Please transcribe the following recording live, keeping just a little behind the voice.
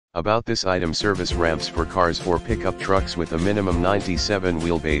About this item: service ramps for cars or pickup trucks with a minimum 97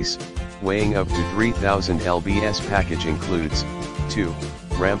 wheelbase, weighing up to 3000 lbs. Package includes 2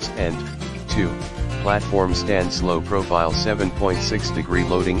 ramps and 2 platform stands. Low profile 7.6 degree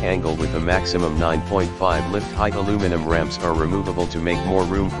loading angle with a maximum 9.5 lift height. Aluminum ramps are removable to make more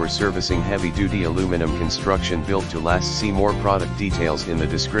room for servicing. Heavy duty aluminum construction, built to last. See more product details in the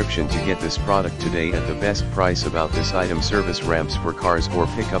description to get this product today at the best price. About this item: service ramps for cars or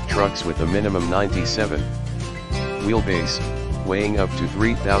pickup trucks with a minimum 97 wheelbase, weighing up to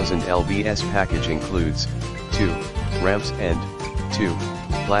 3000 lbs. Package includes 2 ramps and 2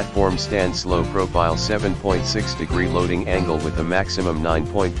 platform stands. Low profile 7.6 degree loading angle with a maximum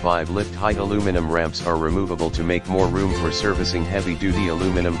 9.5 lift height. Aluminum ramps are removable to make more room for servicing. Heavy duty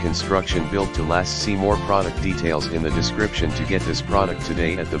aluminum construction, built to last. See more product details in the description to get this product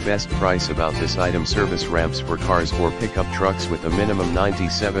today at the best price. About this item: service ramps for cars or pickup trucks with a minimum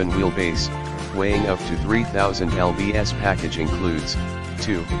 97 wheelbase, weighing up to 3000 lbs. Package includes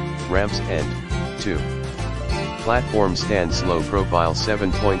 2 ramps and 2 platform stands. Low profile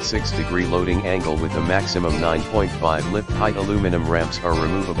 7.6 degree loading angle with a maximum 9.5 lift height. Aluminum ramps are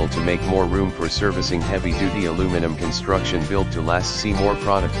removable to make more room for servicing. Heavy duty aluminum construction, built to last. See more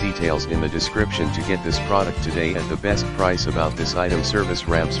product details in the description to get this product today at the best price. About this item: service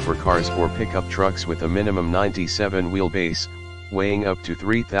ramps for cars or pickup trucks with a minimum 97 wheelbase, weighing up to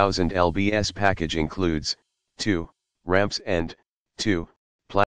 3000 lbs. Package includes 2 ramps and 2